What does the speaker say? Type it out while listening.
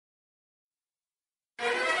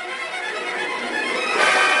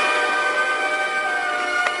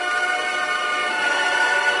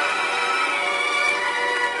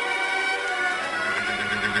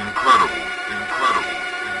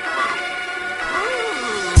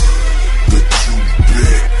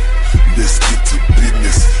let's get to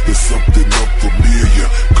business. It's something unfamiliar,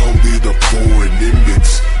 call it a foreign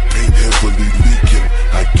image. Paint heavily leaking,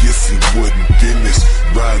 I guess he wasn't finished.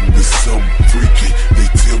 Riding with something freaky, they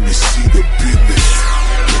tell me she the business.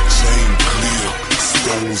 The chain clear,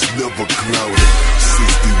 stones never clouded.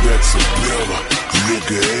 60 racks or better,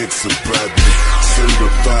 nigga ask about me.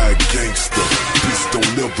 Certified gangster, bitch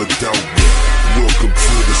don't never doubt me. Welcome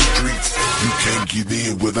to the streets, you can't get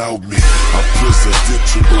in without me. I'm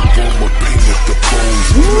presidential Obama, painted the phones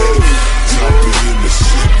black. Chopping in the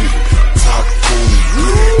Chevy, top phone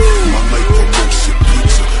black. My life a motion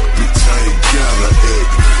picture, bitch I ain't gotta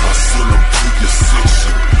act. I send them to your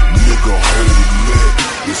section, nigga hold that.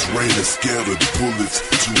 It's raining scattered bullets,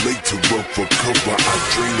 too late to run for cover. I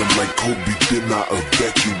drain them like Kobe, then I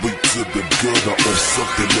evacuate to the gutter. Or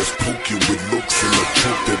something that's poking with looks in a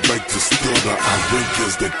trunk that like to stutter. I rank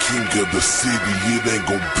as the king of the city, it ain't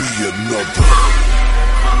gon' be another.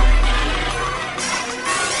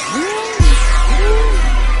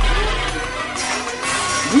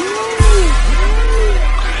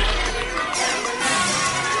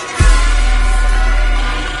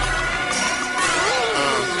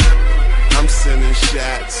 Sending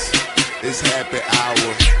shots, it's happy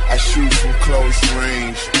hour. I shoot from close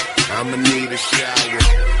range, I'ma need a shower.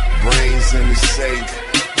 Brains in the safe,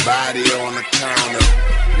 body on the counter.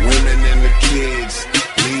 Women and the kids,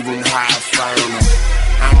 leave them how I found them.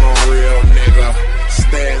 I'm a real nigga,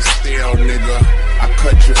 stand still nigga. I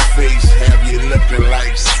cut your face, have you looking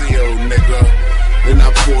like seal nigga. Then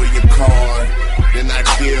I pull your card, then I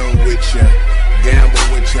deal with you. Gamble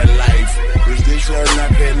with your life. Is this your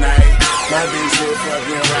lucky night? My bitch so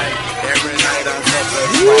fucking right. Every night I fuck her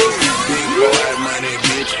twice. Big boy money,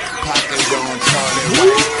 bitch. Pockets on Charlie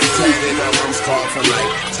White. Tatted up, I'm scarred for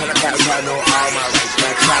life. Tell the cops I know all my rights.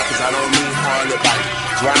 Back top, cause I don't mean hard to bite.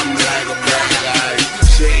 Drop me like a bad guy.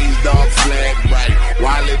 Shades, dog, flag right.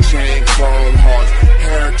 Wallet chain, chrome hearts.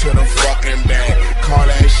 Hair to the fucking back. Call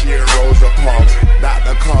that shit Rosa Parks.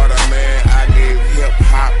 Dr. Carter, man, I gave hip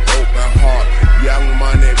hop open heart. Young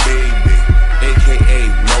money, baby. AKA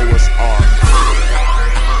Noah's Ark.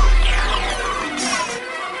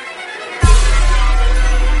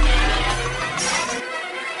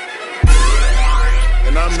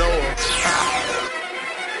 And I'm Noah.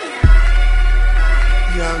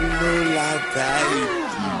 Young Moolah, baby.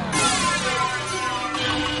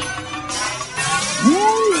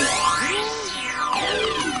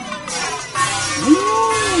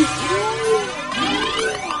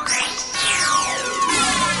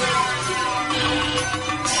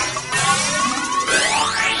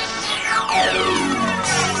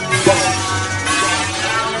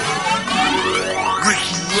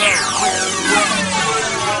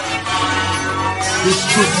 It's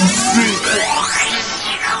triple C,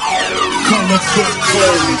 color cut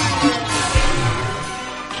clarity.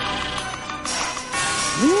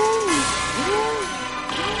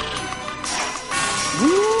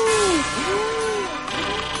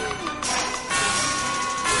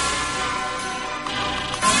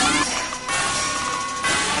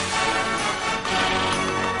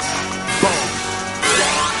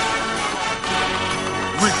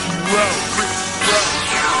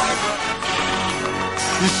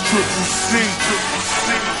 It's triple C,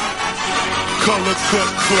 color cut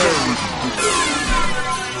clarity.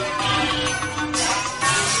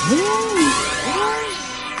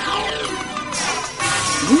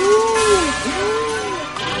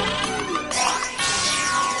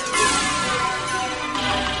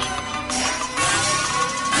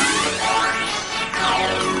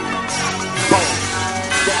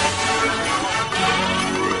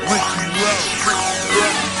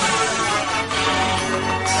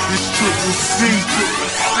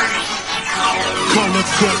 Color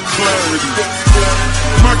cut clarity.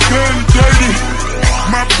 My gun dirty,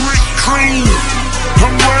 my brick clean.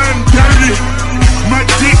 I'm riding dirty, my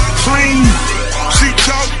dick clean. She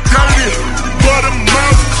talk dirty, but her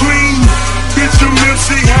mouth clean. Bitch, I'm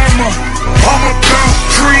MC Hammer, I'm about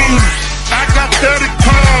cream. I got 30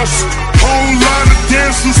 cars, whole lot of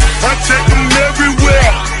dancers. I take them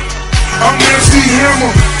everywhere. I'm MC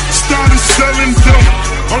Hammer, started selling dope.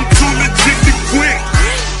 I'm too legit to quit.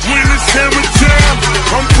 When it's hammer time,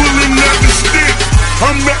 I'm pulling out the stick.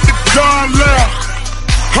 I'm at the car lot,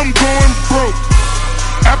 I'm going broke.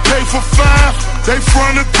 I pay for 5, they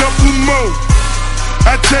front a couple more.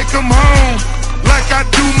 I take them home, like I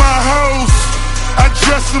do my hoes. I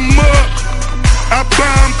dress them up, I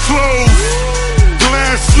buy them clothes.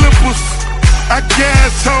 Glass slippers, I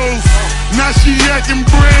gas hoes. Now she acting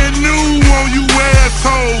brand new on you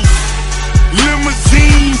assholes.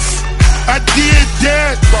 Limousines, I did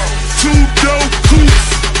that. 2 dope coupes,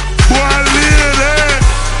 boy I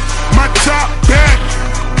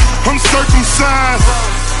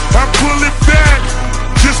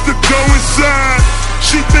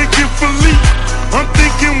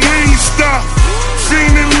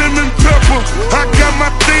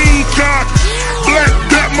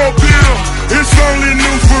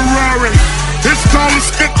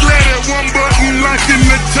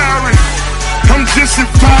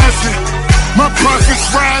rising, my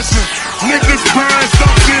profits rising. Niggas buying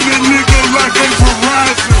stuff in a nigga like I'm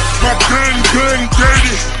Verizon. My gun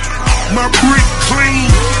dirty, my brick clean.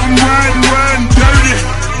 I'm riding dirty,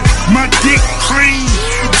 my dick clean.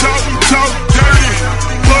 Talk dirty,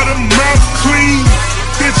 but I'm mouth clean.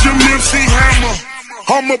 Bitch, I'm MC Hammer,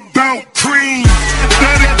 I'm about cream.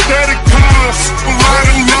 That cars, a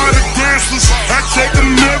lot of dancers, I take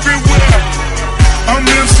them everywhere. I'm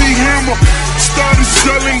MC Hammer, started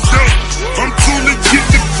selling dope. I'm too legit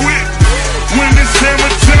to quit. When it's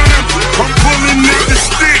hammer time, I'm pulling out the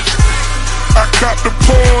stick. I got the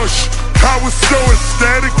Porsche, I was so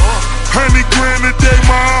ecstatic. 100 grand a day,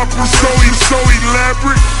 my opera so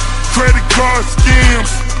elaborate. Credit card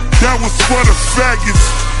scams, that was for the faggots.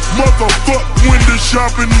 Motherfuck window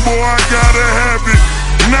shopping, boy, I gotta have it.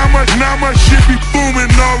 Now my shit be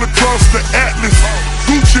booming all across the atlas.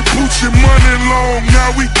 Gucci Poochie money long,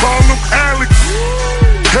 now we call him Alex.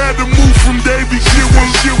 Had to move from Davy, shit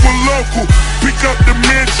was local. Pick up the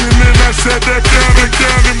mansion and I sat that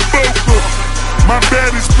down in Boca. My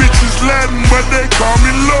baddest bitch is Latin, but they call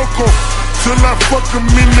me loco. Till I fuck them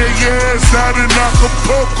in their ass out in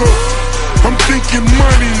Acapulco. I'm thinking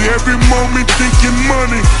money, every moment thinking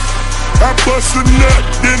money. I bust a nut,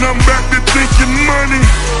 then I'm back to thinking money.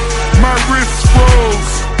 My wrist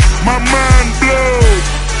froze, my mind blows,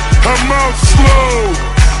 her mouth slow,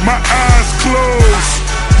 my eyes closed.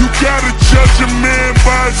 You gotta judge a man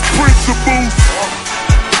by his principles.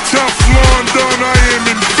 Teflon done, I am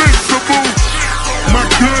invincible. My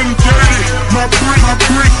gun dirty, my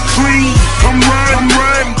brick clean. I'm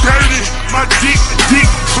riding dirty, my dick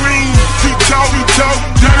clean. He talk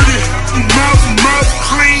dirty, mouth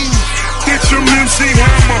clean. Bitch, I'm MC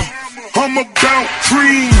Hammer, I'm about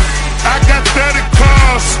cream. I got 30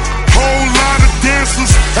 cars, whole lot of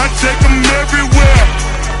dancers, I take them everywhere.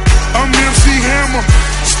 I'm MC Hammer,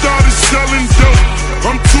 started selling dope.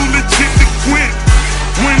 I'm too legit to quit.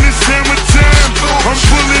 When it's hammer time, I'm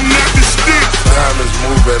pulling out the stick. Time is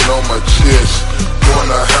moving on my chest.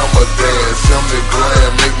 Doing a hammer dance, 70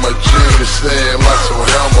 grand, make my jimmy stand like some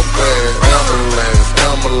hammer band. Ambulance,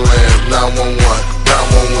 911,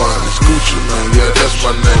 911. It's Gucci, man, yeah, that's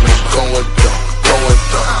my name. I'm going down,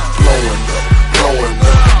 blowing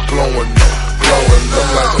up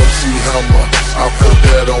like MC Hammer. I put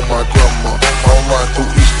that on my grandma. I'm riding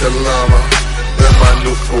through East Atlanta in my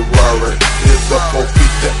new Ferrari. It's up on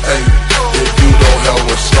feet to 8. If you don't have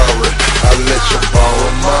a sorry, I let you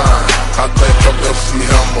borrow mine. I think I'm MC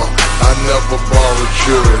Hammer, I never borrow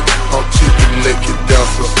jewelry. I'm tipping naked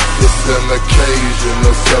dancers. It's an occasion,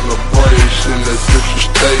 a celebration, a Central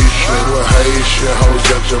Station. We're Haitian hoes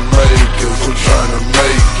and Jamaicans who trying to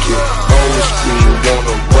make it. Old school,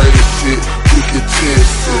 wanna race it, we can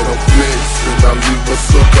test it. I'm flexing, I leave a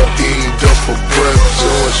sucker in just for breath. So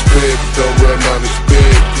expect the real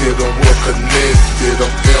unexpected. I'm well connected,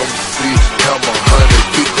 I'm MC Hammer,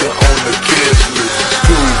 150 on the guest list.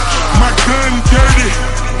 My gun dirty,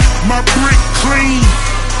 my brick clean.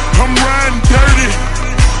 I'm riding dirty,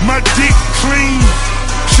 my dick clean.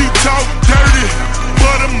 She talk dirty,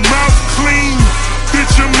 but her mouth clean.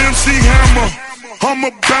 Bitch, I'm MC Hammer, I'm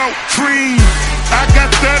about cream. I got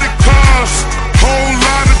 30 cars, whole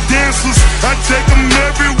lot of dancers, I take them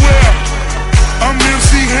everywhere.